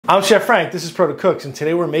I'm Chef Frank, this is Protocooks, and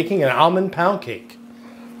today we're making an almond pound cake.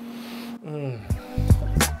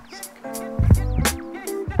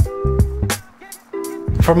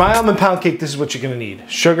 For my almond pound cake, this is what you're gonna need.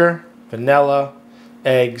 Sugar, vanilla,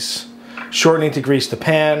 eggs, shortening to grease the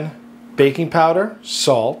pan, baking powder,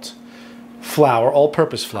 salt, flour,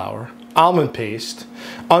 all-purpose flour, almond paste,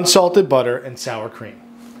 unsalted butter, and sour cream.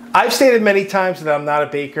 I've stated many times that I'm not a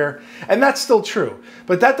baker, and that's still true.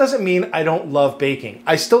 But that doesn't mean I don't love baking.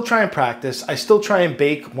 I still try and practice, I still try and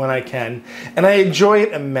bake when I can, and I enjoy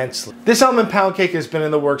it immensely. This almond pound cake has been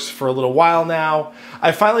in the works for a little while now.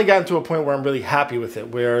 I finally gotten to a point where I'm really happy with it,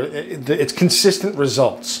 where it's consistent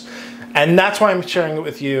results. And that's why I'm sharing it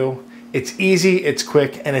with you. It's easy, it's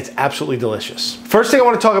quick, and it's absolutely delicious. First thing I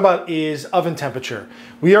want to talk about is oven temperature.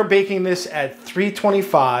 We are baking this at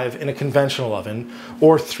 325 in a conventional oven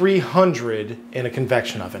or 300 in a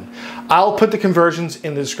convection oven. I'll put the conversions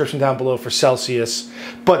in the description down below for Celsius,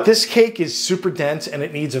 but this cake is super dense and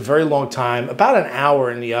it needs a very long time, about an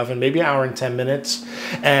hour in the oven, maybe an hour and 10 minutes.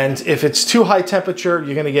 And if it's too high temperature,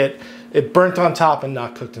 you're gonna get it burnt on top and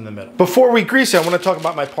not cooked in the middle. Before we grease it, I want to talk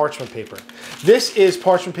about my parchment paper. This is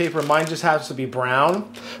parchment paper. Mine just happens to be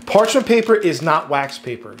brown. Parchment paper is not wax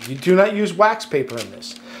paper. You do not use wax paper in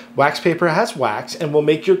this. Wax paper has wax and will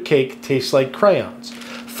make your cake taste like crayons.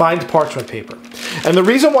 Find parchment paper. And the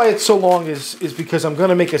reason why it's so long is because I'm going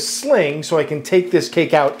to make a sling so I can take this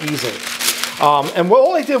cake out easily. And what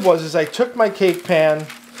all I did was I took my cake pan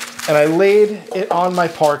and I laid it on my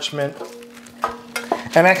parchment.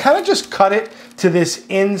 And I kind of just cut it to this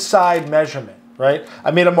inside measurement, right?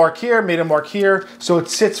 I made a mark here, so it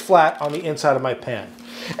sits flat on the inside of my pan.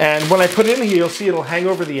 And when I put it in here, you'll see it'll hang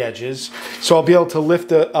over the edges, so I'll be able to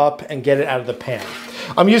lift it up and get it out of the pan.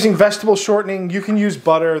 I'm using vegetable shortening. You can use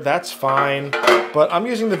butter, that's fine, but I'm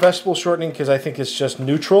using the vegetable shortening because I think it's just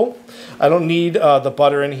neutral. I don't need the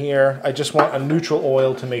butter in here. I just want a neutral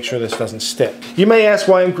oil to make sure this doesn't stick. You may ask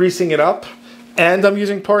why I'm greasing it up, and I'm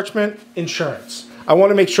using parchment. Insurance. I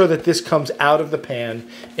want to make sure that this comes out of the pan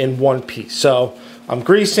in one piece. So I'm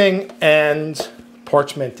greasing and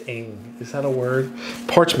parchmenting. Is that a word?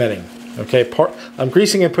 Parchmenting. Okay, I'm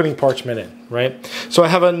greasing and putting parchment in, right? So I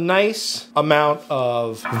have a nice amount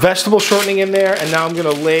of vegetable shortening in there, and now I'm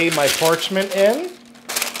going to lay my parchment in.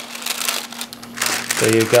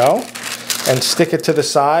 There you go. And stick it to the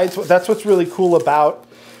sides. That's what's really cool about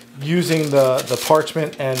using the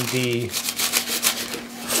parchment and the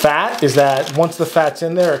fat, is that once the fat's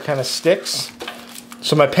in there, it kind of sticks.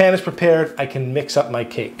 So my pan is prepared, I can mix up my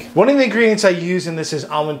cake. One of the ingredients I use in this is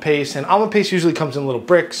almond paste, and almond paste usually comes in little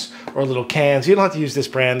bricks or little cans. You don't have to use this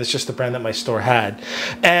brand, it's just the brand that my store had.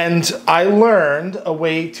 And I learned a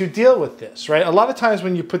way to deal with this, right? A lot of times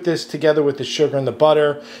when you put this together with the sugar and the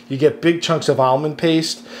butter, you get big chunks of almond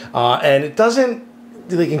paste, and it doesn't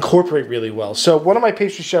really incorporate really well. So one of my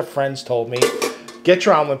pastry chef friends told me, get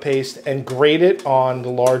your almond paste and grate it on the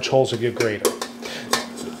large holes of your grater.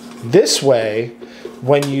 This way,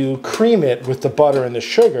 when you cream it with the butter and the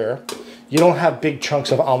sugar, you don't have big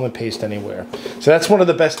chunks of almond paste anywhere. So that's one of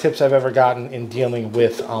the best tips I've ever gotten in dealing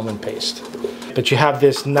with almond paste. But you have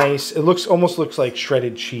this nice, it almost looks like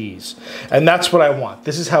shredded cheese. And that's what I want.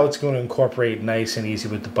 This is how it's going to incorporate nice and easy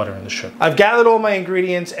with the butter and the sugar. I've gathered all my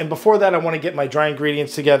ingredients, and before that I want to get my dry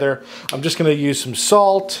ingredients together. I'm just going to use some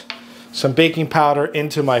salt, some baking powder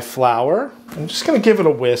into my flour. I'm just going to give it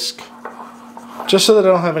a whisk, just so that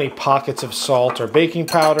I don't have any pockets of salt or baking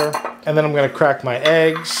powder. And then I'm going to crack my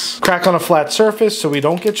eggs. Crack on a flat surface so we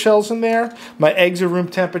don't get shells in there. My eggs are room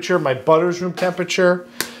temperature, my butter's room temperature,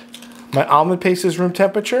 my almond paste is room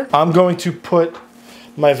temperature. I'm going to put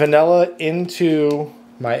my vanilla into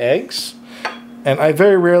my eggs. And I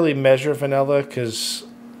very rarely measure vanilla because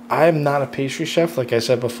I'm not a pastry chef, like I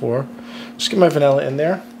said before. Just get my vanilla in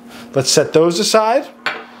there. Let's set those aside.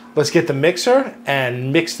 Let's get the mixer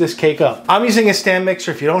and mix this cake up. I'm using a stand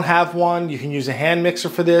mixer. If you don't have one, you can use a hand mixer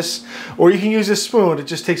for this, or you can use a spoon. It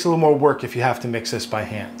just takes a little more work if you have to mix this by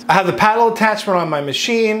hand. I have the paddle attachment on my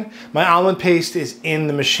machine. My almond paste is in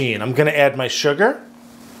the machine. I'm gonna add my sugar,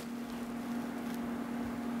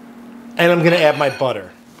 and I'm gonna add my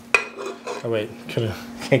butter. Oh wait,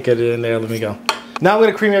 can't get it in there, let me go. Now I'm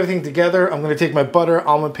gonna cream everything together. I'm gonna take my butter,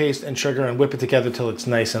 almond paste, and sugar and whip it together till it's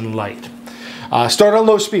nice and light. Start on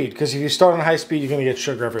low speed, because if you start on high speed, you're gonna get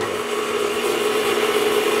sugar everywhere.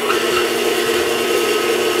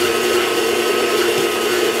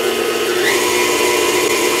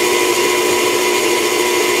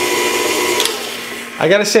 I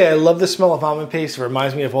gotta say, I love the smell of almond paste. It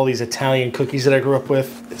reminds me of all these Italian cookies that I grew up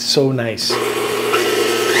with. It's so nice.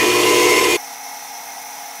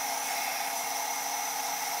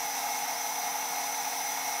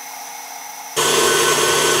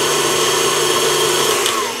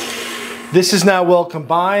 This is now well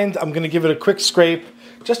combined. I'm gonna give it a quick scrape.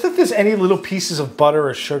 Just if there's any little pieces of butter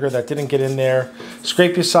or sugar that didn't get in there,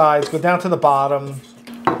 scrape your sides, go down to the bottom.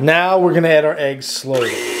 Now we're gonna add our eggs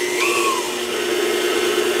slowly.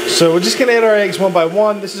 So we're just gonna add our eggs one by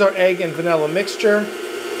one. This is our egg and vanilla mixture.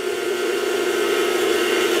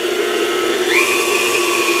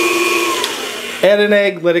 Add an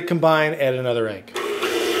egg, let it combine, add another egg.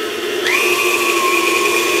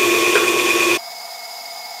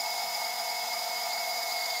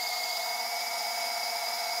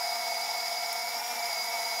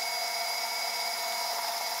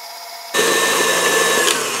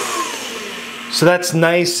 So that's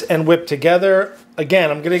nice and whipped together. Again,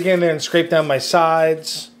 I'm gonna get in there and scrape down my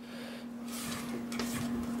sides.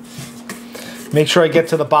 Make sure I get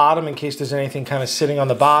to the bottom in case there's anything kind of sitting on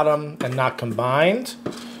the bottom and not combined.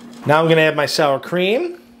 Now I'm gonna add my sour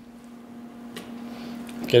cream.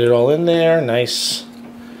 Get it all in there, nice.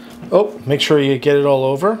 Oh, make sure you get it all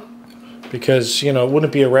over because, you know, it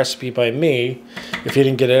wouldn't be a recipe by me if you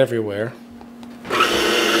didn't get it everywhere.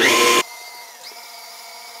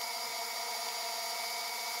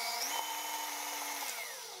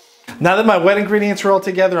 Now that my wet ingredients are all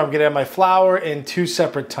together, I'm gonna add my flour in 2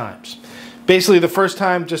 separate times. Basically the first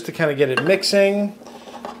time just to kind of get it mixing.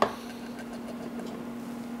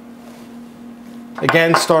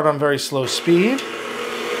 Again, start on very slow speed.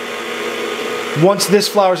 Once this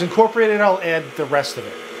flour is incorporated, I'll add the rest of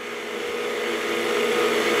it.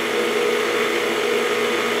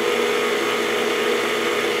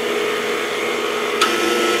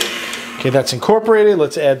 Okay, that's incorporated.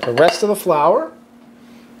 Let's add the rest of the flour.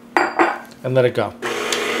 And let it go.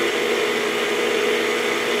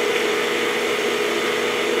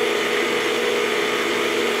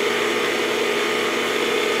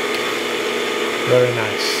 Very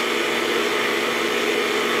nice.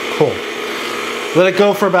 Cool. Let it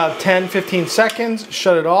go for about 10-15 seconds.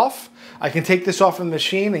 Shut it off. I can take this off from the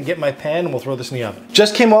machine and get my pan and we'll throw this in the oven.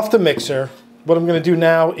 Just came off the mixer. What I'm going to do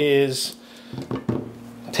now is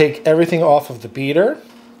take everything off of the beater.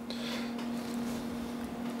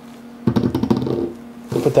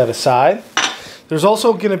 Put that aside. There's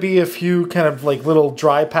also going to be a few kind of like little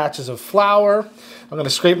dry patches of flour. I'm going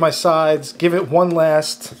to scrape my sides, give it one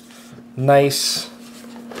last nice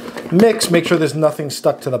mix. Make sure there's nothing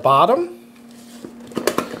stuck to the bottom.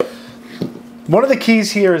 One of the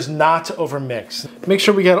keys here is not to overmix. Make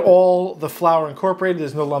sure we get all the flour incorporated.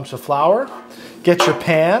 There's no lumps of flour. Get your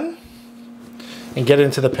pan and get it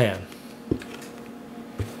into the pan.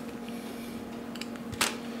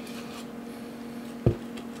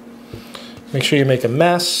 Make sure you make a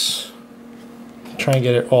mess. Try and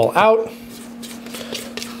get it all out.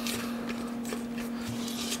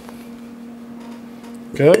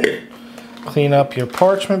 Good. Clean up your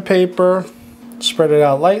parchment paper. Spread it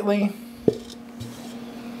out lightly.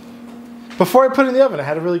 Before I put it in the oven, I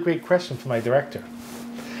had a really great question from my director.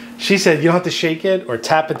 She said, you don't have to shake it or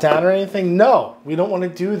tap it down or anything. No, we don't want to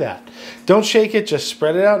do that. Don't shake it, just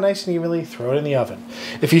spread it out nice and evenly, throw it in the oven.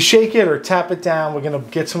 If you shake it or tap it down, we're going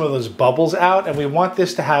to get some of those bubbles out, and we want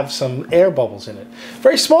this to have some air bubbles in it.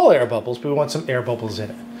 Very small air bubbles, but we want some air bubbles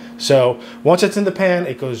in it. So once it's in the pan,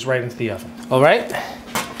 it goes right into the oven. All right,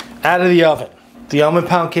 out of the oven. The almond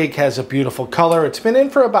pound cake has a beautiful color. It's been in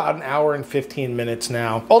for about an hour and 15 minutes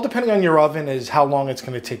now. All depending on your oven is how long it's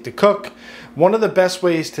going to take to cook. One of the best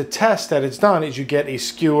ways to test that it's done is you get a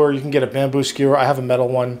skewer. You can get a bamboo skewer. I have a metal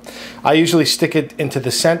one. I usually stick it into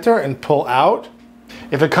the center and pull out.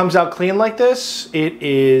 If it comes out clean like this, it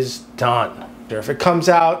is done. If it comes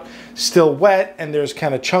out still wet and there's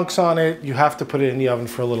kind of chunks on it, you have to put it in the oven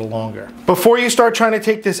for a little longer. Before you start trying to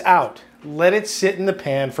take this out, let it sit in the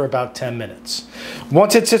pan for about 10 minutes.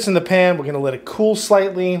 Once it sits in the pan, we're gonna let it cool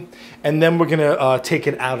slightly, and then we're gonna take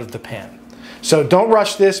it out of the pan. So don't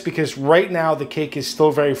rush this because right now the cake is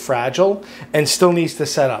still very fragile and still needs to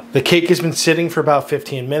set up. The cake has been sitting for about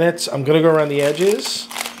 15 minutes. I'm gonna go around the edges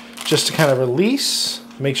just to kind of release,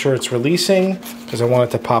 make sure it's releasing because I want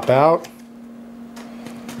it to pop out.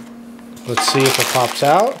 Let's see if it pops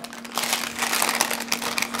out.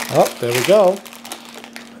 Oh, there we go.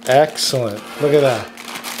 Excellent. Look at that.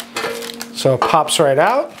 So it pops right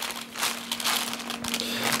out.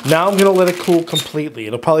 Now I'm going to let it cool completely.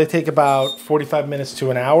 It'll probably take about 45 minutes to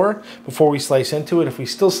an hour before we slice into it. If we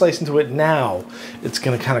still slice into it now, it's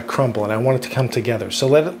going to kind of crumble, and I want it to come together. So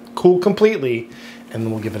let it cool completely, and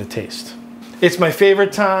then we'll give it a taste. It's my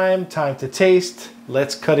favorite time to taste.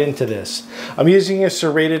 Let's cut into this. I'm using a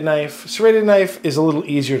serrated knife. Serrated knife is a little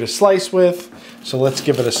easier to slice with, so let's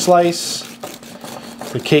give it a slice.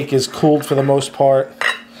 The cake is cooled for the most part.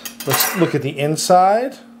 Let's look at the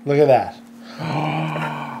inside. Look at that.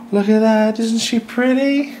 Look at that, isn't she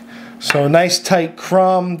pretty? So nice tight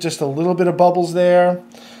crumb, just a little bit of bubbles there.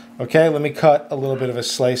 Okay, let me cut a little bit of a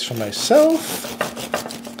slice for myself.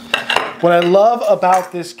 What I love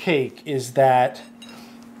about this cake is that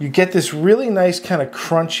you get this really nice kind of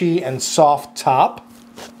crunchy and soft top.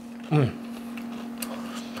 And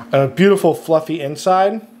a beautiful fluffy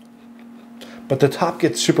inside, but the top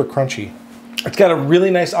gets super crunchy. It's got a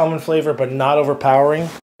really nice almond flavor, but not overpowering.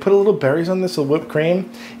 Put a little berries on this, a whipped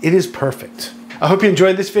cream. It is perfect. I hope you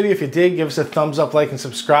enjoyed this video. If you did, give us a thumbs up, like, and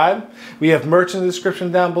subscribe. We have merch in the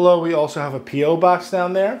description down below. We also have a P.O. box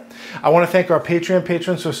down there. I want to thank our Patreon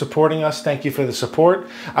patrons for supporting us. Thank you for the support.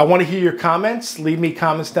 I want to hear your comments. Leave me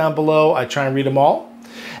comments down below. I try and read them all.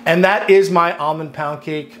 And that is my almond pound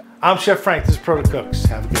cake. I'm Chef Frank. This is Protocooks.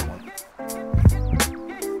 Have a good one.